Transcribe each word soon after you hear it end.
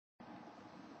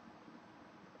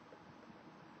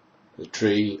the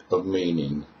tree of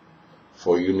meaning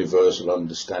for universal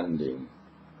understanding.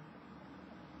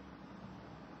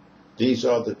 These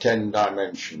are the 10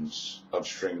 dimensions of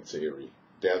string theory.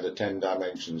 They are the 10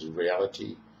 dimensions of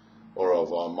reality, or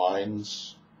of our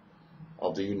minds,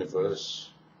 of the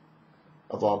universe,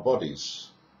 of our bodies,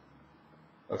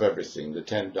 of everything, the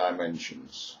 10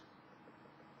 dimensions.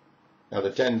 Now the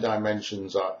 10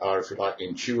 dimensions are, if you like,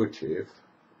 intuitive,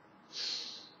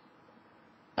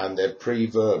 and they're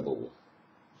pre-verbal.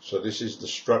 So this is the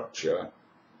structure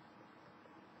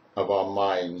of our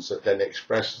minds that then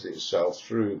expresses itself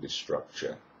through this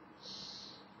structure.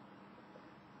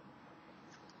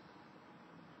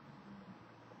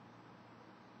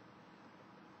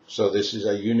 So this is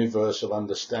a universal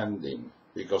understanding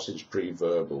because it's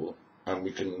pre-verbal, and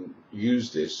we can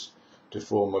use this to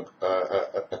form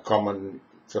a common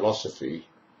philosophy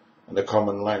and a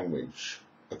common language,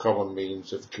 a common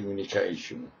means of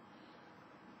communication,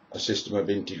 a system of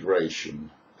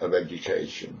integration, of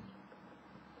education.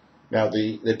 Now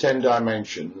the 10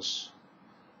 dimensions,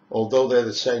 although they're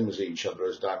the same as each other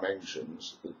as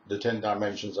dimensions, the 10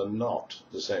 dimensions are not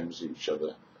the same as each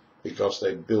other because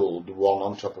they build one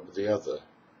on top of the other.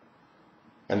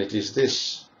 And it is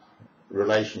this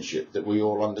relationship that we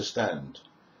all understand.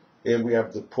 Here we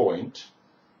have the point,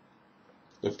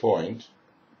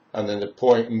 and then the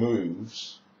point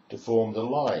moves to form the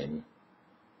line.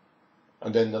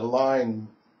 And then the line,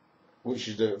 which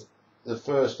is the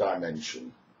first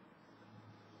dimension,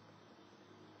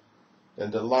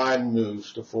 then the line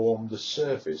moves to form the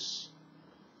surface,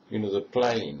 the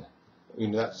plane.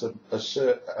 That's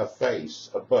a face,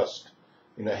 a bust,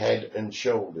 head and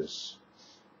shoulders,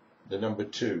 the number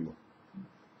 2.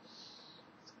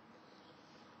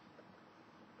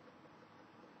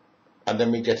 And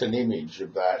then we get an image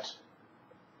of that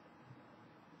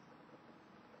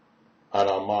on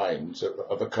our minds,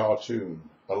 of a cartoon,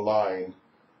 a line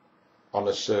on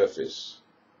a surface,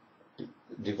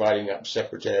 dividing up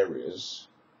separate areas.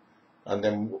 And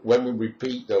then when we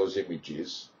repeat those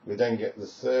images, we then get the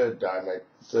third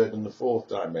and the fourth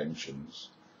dimensions.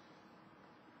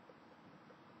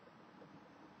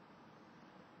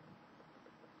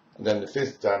 And then the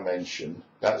fifth dimension,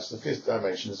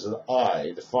 is an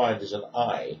eye. The 5 is an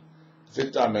eye. The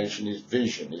fifth dimension is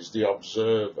vision, is the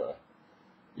observer,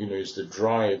 is the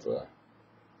driver,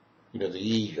 the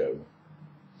ego.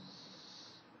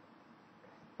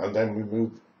 And then we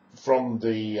move from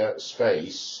the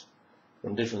space,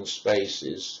 from different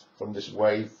spaces, from this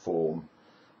waveform,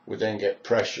 we then get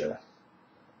pressure.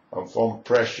 And from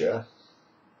pressure,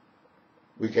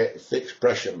 we get fixed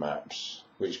pressure maps,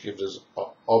 which gives us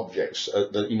objects,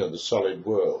 the solid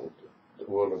world, the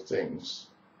world of things.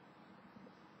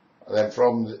 And then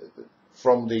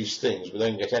from these things, we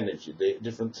then get energy. The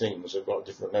different things have got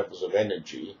different levels of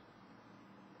energy.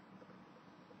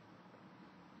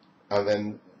 And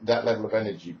then that level of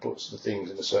energy puts the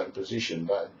things in a certain position.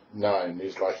 That 9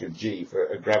 is like a G for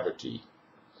a gravity.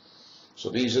 So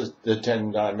these are the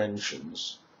 10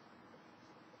 dimensions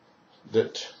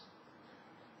that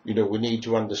we need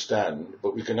to understand,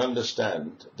 but we can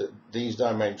understand that these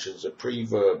dimensions are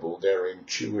pre-verbal, they're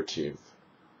intuitive.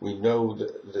 We know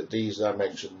that these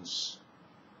dimensions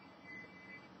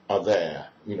are there,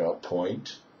 a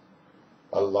point,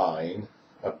 a line,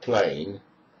 a plane,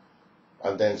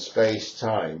 and then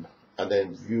space-time, and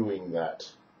then viewing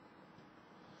that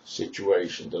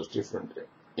situation, those different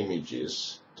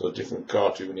images, those different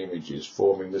cartoon images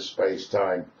forming the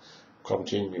space-time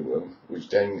continuum, which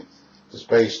then the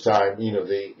space-time,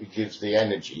 it gives the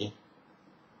energy.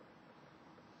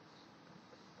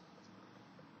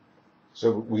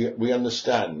 So we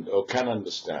understand, or can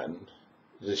understand,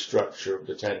 the structure of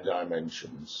the 10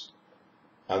 dimensions.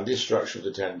 And this structure of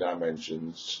the 10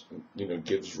 dimensions,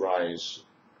 gives rise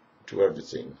to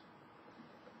everything.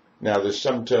 Now, there's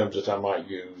some terms that I might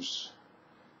use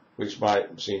which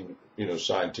might seem,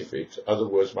 scientific. Other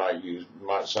words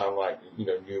might sound like,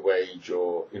 New Age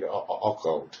or,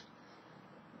 occult.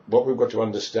 What we've got to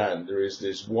understand, there is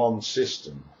this one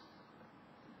system.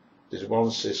 There's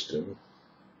one system,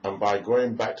 and by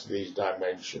going back to these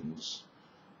dimensions,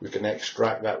 we can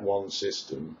extract that one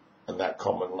system and that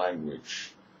common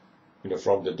language,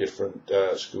 from the different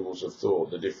schools of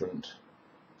thought, the different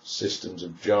systems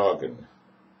of jargon.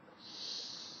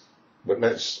 But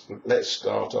let's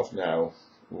start off now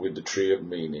with the tree of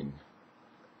meaning.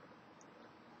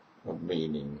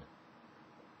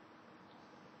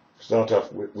 Start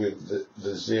off with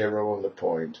the 0 and the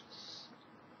point.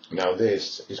 Now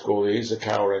this is called the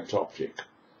Issachar entoptic,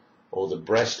 or the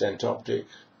breast entoptic,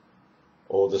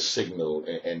 or the signal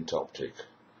entoptic.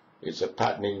 It's a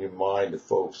pattern in your mind of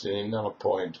focusing in on a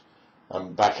point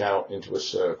and back out into a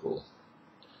circle.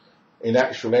 In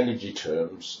actual energy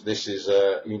terms, this is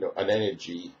an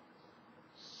energy.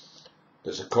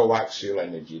 There's a coaxial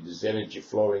energy. There's energy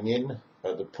flowing in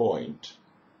at the point,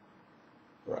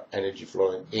 right? Energy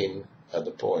flowing in at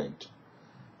the point,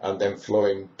 and then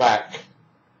flowing back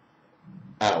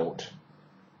out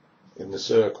in the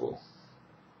circle.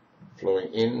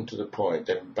 Flowing into the point,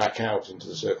 then back out into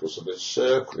the circle. So the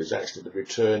circle is actually the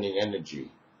returning energy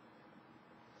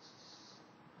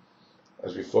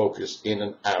as we focus in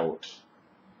and out,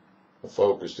 the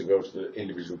focus to go to the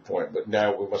individual point. But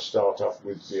now we must start off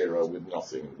with zero, with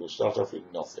nothing. We'll start off with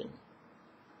nothing.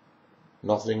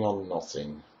 Nothing on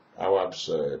nothing. How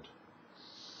absurd.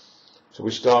 So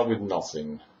we start with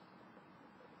nothing.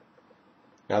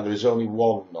 Now there is only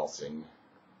one nothing.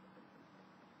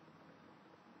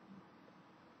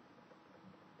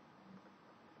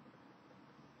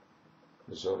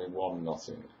 There's only one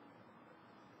nothing.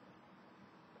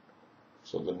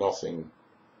 So the nothing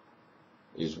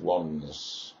is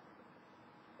oneness.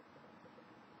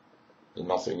 The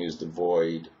nothing is the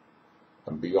void,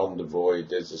 and beyond the void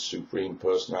there's the Supreme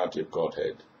Personality of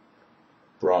Godhead,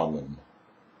 Brahman,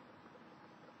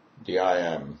 the I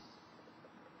Am,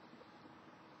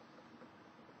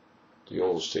 the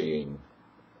All-Seeing.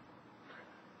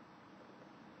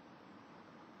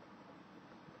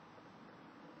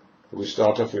 We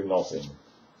start off with nothing.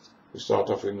 We start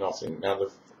off with nothing. Now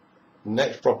the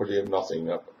next property of nothing,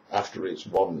 after its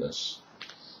oneness,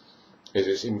 is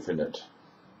its infinite.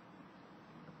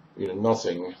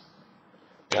 Nothing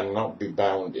cannot be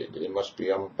bounded. It must be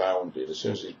unbounded. As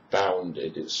soon as it's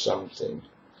bounded, it's something.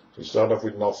 So we start off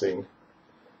with nothing,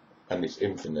 and it's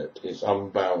infinite. It's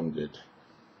unbounded.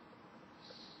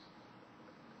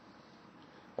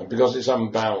 And because it's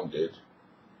unbounded,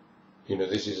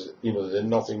 this is, the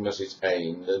nothingness is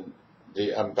Ein, the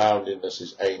unboundedness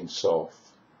is Ein Sof,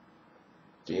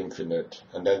 the infinite,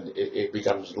 and then it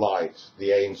becomes light,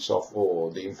 the Ein Sof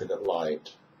Or, the infinite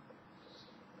light.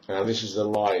 Now this is the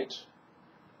light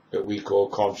that we call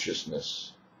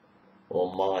consciousness,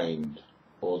 or mind,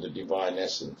 or the divine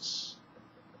essence.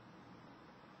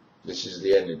 This is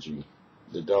the energy,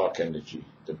 the dark energy,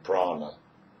 the prana.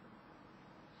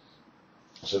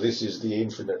 So this is the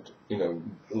infinite,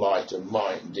 light of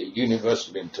mind, the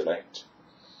universal intellect.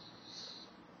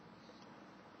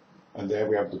 And there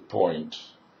we have the point.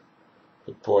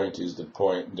 The point is the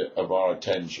point of our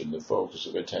attention, the focus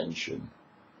of attention.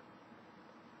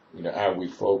 How we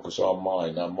focus our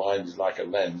mind. Our mind is like a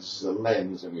lens. It's a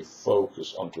lens, and we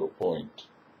focus onto a point.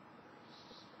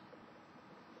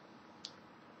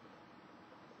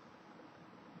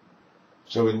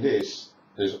 So in this,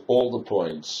 there's all the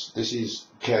points. This is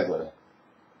Kether,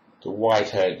 the white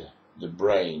head, the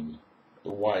brain,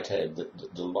 the white head,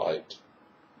 the light.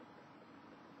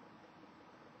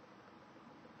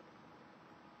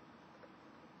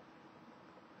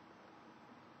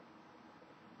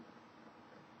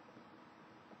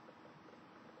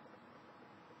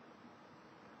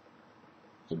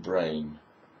 The brain,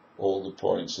 all the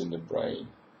points in the brain.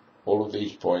 All of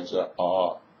these points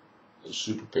are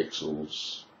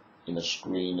superpixels in a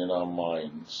screen in our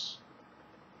minds.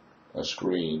 A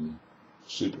screen,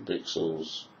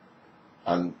 superpixels,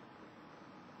 and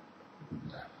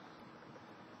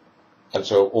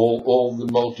so all the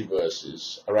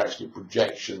multiverses are actually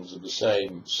projections of the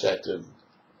same set of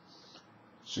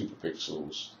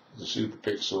superpixels. The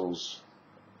superpixels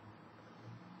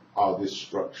are this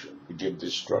structure. We give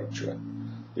this structure.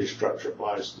 This structure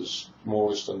applies to the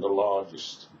smallest and the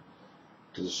largest,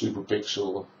 to the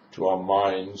superpixel, to our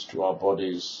minds, to our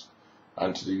bodies,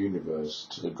 and to the universe,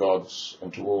 to the gods,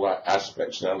 and to all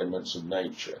aspects and elements of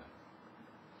nature.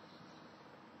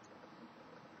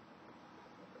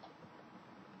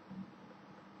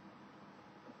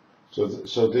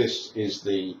 So this is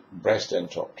the breast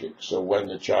entoptic. So when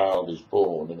the child is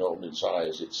born and opens its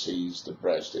eyes, it sees the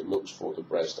breast. It looks for the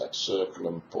breast, that circle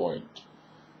and point.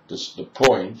 The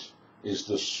point is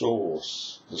the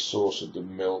source of the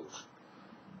milk,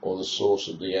 or the source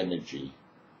of the energy.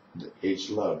 It's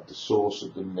love, the source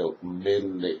of the milk,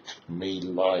 milik, me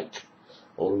like,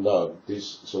 or love.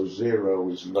 So zero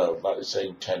is love, like they say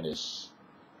in tennis.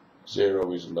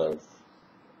 Zero is love.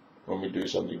 When we do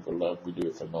something for love, we do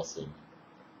it for nothing.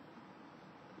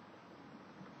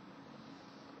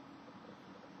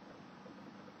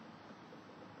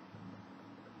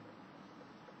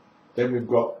 Then we've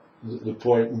got the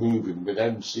point moving. We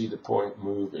then see the point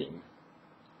moving,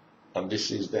 and this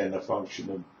is then a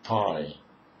function of pi,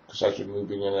 because as we're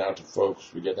moving in and out of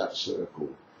focus, we get that circle.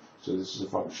 So this is a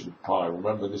function of pi.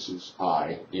 Remember, this is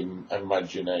I,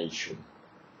 imagination.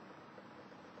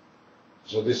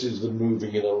 So this is the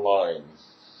moving in a line.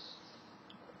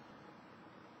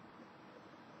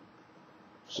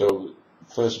 So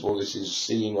first of all, this is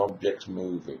seeing objects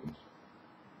moving,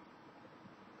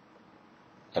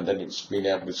 and then it's being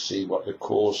able to see what the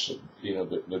course of,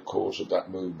 the course of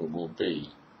that movement will be,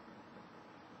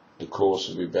 the course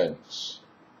of events.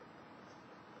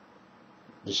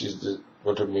 This is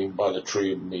what I mean by the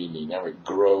tree of meaning, how it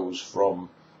grows from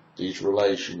these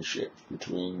relationships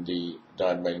between the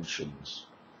dimensions.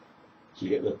 So you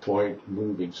get the point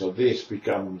moving. So this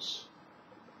becomes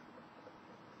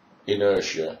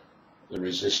inertia, the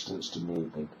resistance to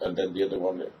movement, and then the other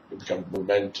one, it becomes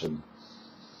momentum,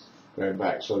 going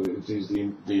back. So it is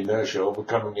the inertia,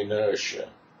 overcoming inertia,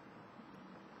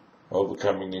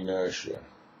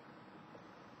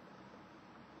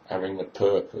 having a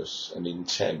purpose, an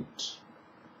intent,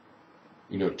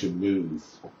 to move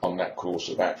on that course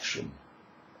of action,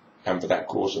 and for that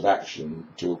course of action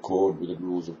to accord with the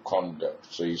rules of conduct,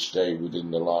 so you stay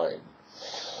within the line.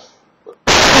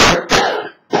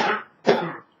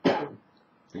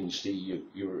 And you see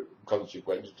your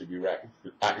consequences of your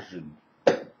action.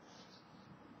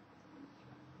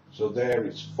 So there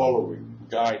is following,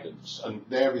 guidance, and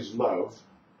there is love,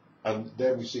 and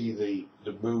there we see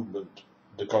the movement,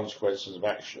 the consequences of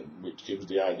action, which gives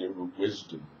the idea of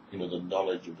wisdom, the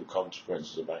knowledge of the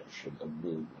consequences of action and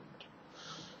movement.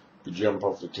 If you jump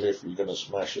off the cliff, you're going to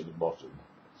smash at the bottom.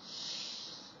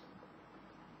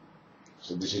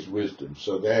 So this is wisdom.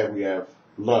 So there we have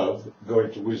love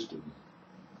going to wisdom.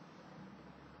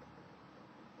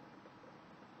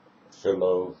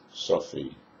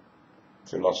 Philosophy.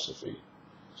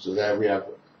 So there we have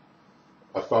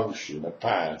a function, a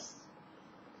path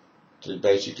to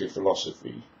basically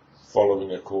philosophy,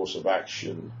 following a course of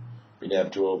action, being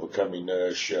able to overcome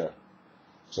inertia.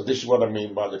 So this is what I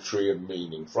mean by the tree of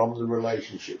meaning, from the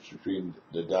relationships between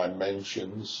the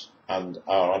dimensions and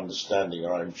our understanding,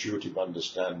 our intuitive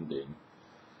understanding.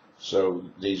 So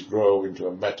these grow into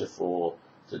a metaphor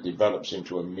that develops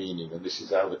into a meaning, and this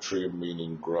is how the tree of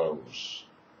meaning grows.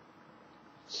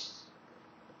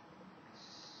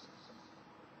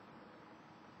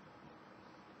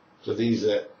 So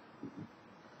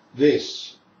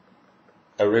this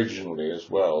originally as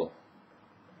well,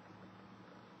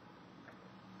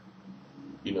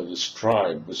 this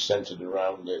tribe was centered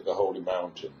around the Holy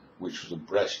Mountain, which was a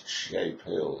breast-shaped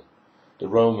hill. The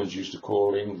Romans used to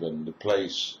call England the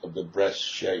place of the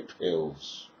breast-shaped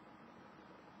hills.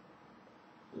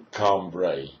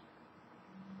 Cambrai,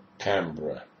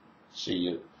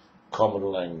 see, common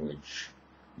language,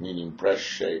 meaning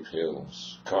breast-shaped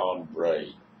hills.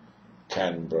 Cambrai,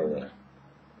 Canberra,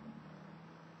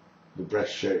 the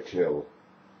breast-shaped hill,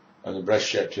 and the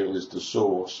breast-shaped hill is the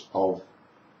source of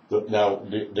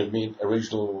the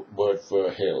original word for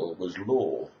hill was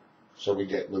law, so we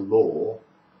get the law,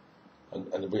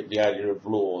 and the idea of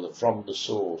law, that from the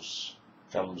source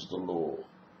comes the law,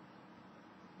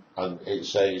 and it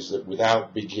says that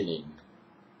without beginning,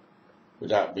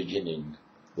 the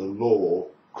law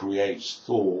creates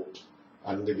thought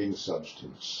and living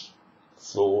substance.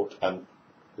 The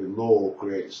law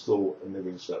creates thought and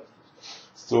living substance.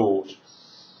 Thought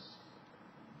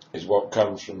is what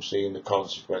comes from seeing the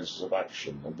consequences of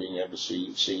action and being able to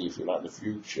see, if you like, the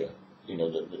future,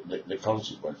 the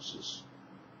consequences.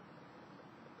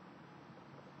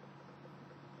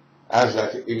 As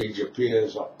that image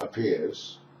appears,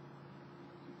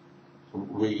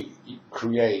 we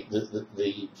create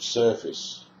the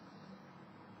surface,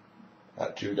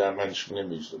 that two-dimensional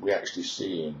image that we actually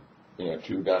see in.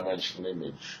 Two-dimensional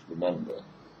image, remember,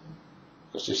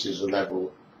 because this is the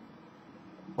level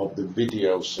of the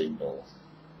video signal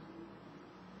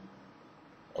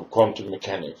of quantum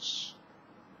mechanics,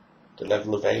 the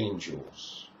level of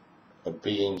angels, of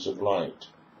beings of light.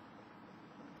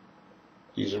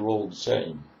 These are all the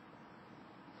same.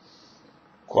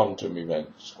 Quantum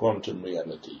events, quantum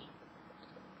reality.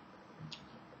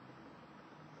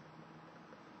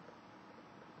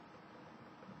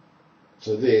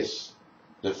 So this,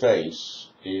 the face,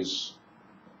 is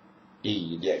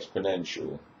E, the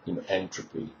exponential,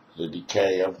 entropy, the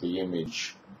decay of the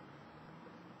image,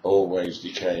 always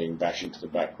decaying back into the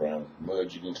background,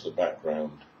 merging into the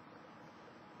background.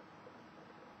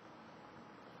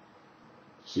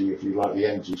 See, if you like, the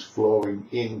energy is flowing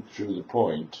in through the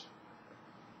point,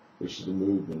 which is the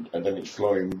movement, and then it's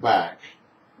flowing back,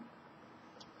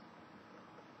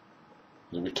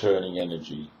 the returning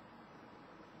energy,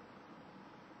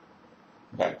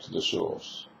 back to the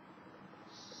source.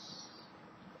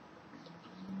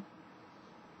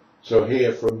 So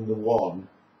here from the one,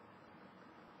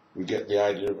 we get the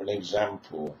idea of an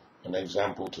example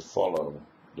to follow,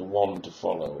 the one to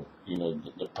follow,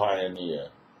 the pioneer.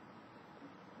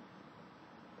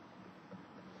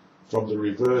 From the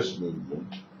reverse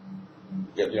movement, you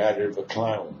get the idea of a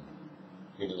clown,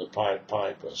 the Pied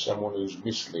Piper, someone who's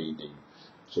misleading.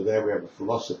 So there we have a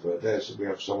philosopher, there so we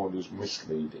have someone who's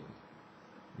misleading,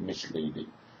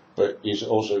 but is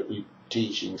also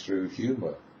teaching through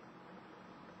humour.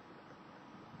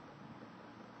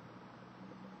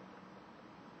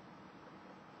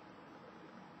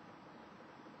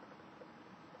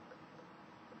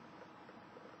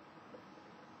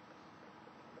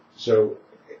 So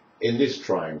in this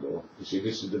triangle, you see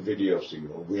this is the video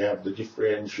signal, we have the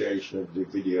differentiation of the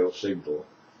video signal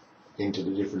into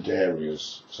the different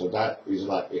areas. So that is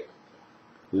like it.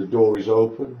 The door is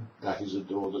open, that is a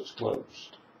door that's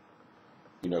closed.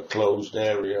 Closed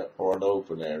area or an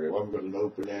open area. When we've got an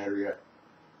open area,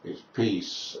 it's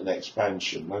peace and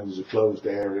expansion. When there's a closed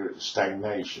area, it's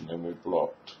stagnation and we're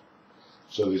blocked.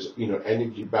 So there's,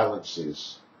 energy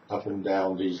balances up and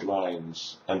down these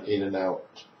lines and in and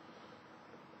out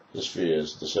the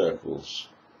spheres, the circles.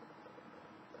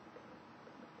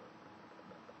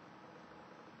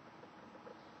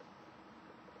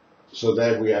 So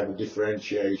there we have a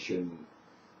differentiation,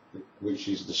 which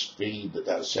is the speed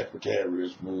that separate area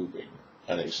is moving,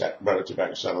 and its relative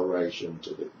acceleration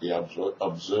to the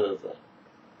observer.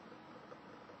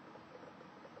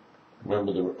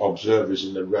 Remember, the observer is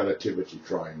in the relativity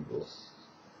triangle.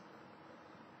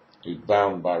 He's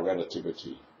bound by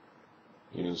relativity,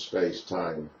 space,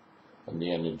 time, and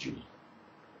the energy.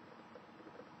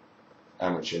 How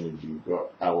much energy you've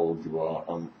got, how old you are,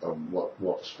 and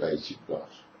what space you've got.